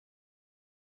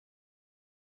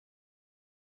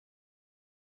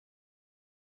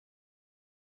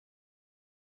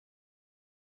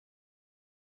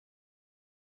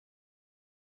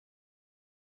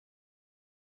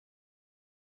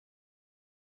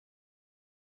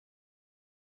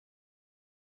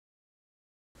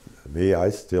me, I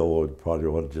still would probably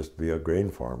want to just be a grain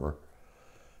farmer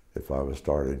if I was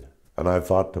starting. And I've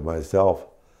thought to myself,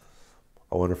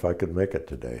 I wonder if I could make it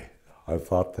today. I've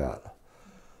thought that.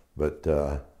 But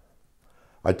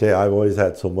I tell you, I've always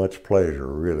had so much pleasure,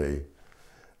 really.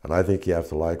 And I think you have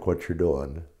to like what you're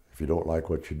doing. If you don't like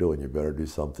what you're doing, you better do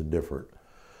something different.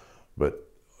 But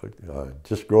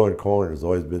just growing corn has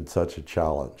always been such a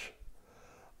challenge.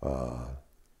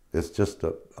 It's just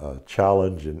a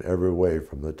challenge in every way.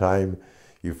 From the time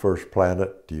you first plant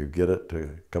it, do you get it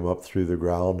to come up through the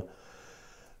ground,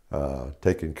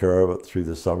 taking care of it through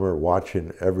the summer,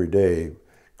 watching every day.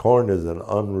 Corn is an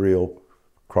unreal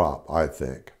crop, I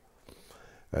think.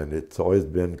 And it's always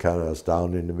been kind of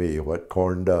astounding to me what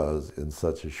corn does in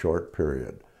such a short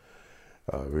period.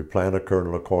 We plant a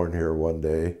kernel of corn here one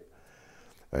day,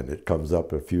 and it comes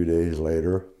up a few days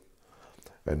later.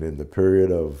 And in the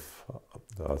period of,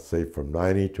 say, from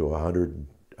 90 to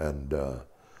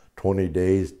 120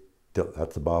 days,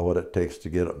 that's about what it takes to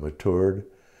get it matured.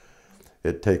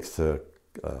 It takes the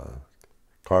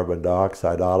carbon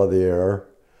dioxide out of the air,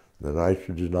 the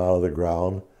nitrogen out of the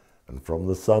ground, and from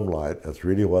the sunlight. That's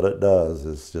really what it does.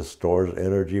 It just stores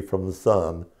energy from the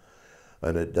sun,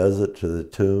 and it does it to the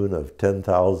tune of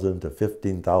 10,000 to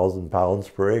 15,000 pounds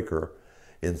per acre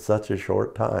in such a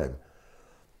short time.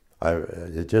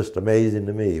 It's just amazing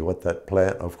to me what that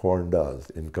plant of corn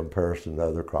does in comparison to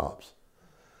other crops.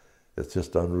 It's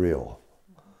just unreal.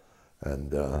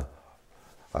 And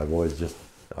I've always just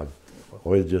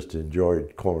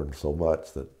enjoyed corn so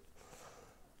much that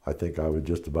I think I would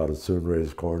just about as soon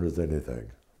raise corn as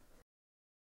anything.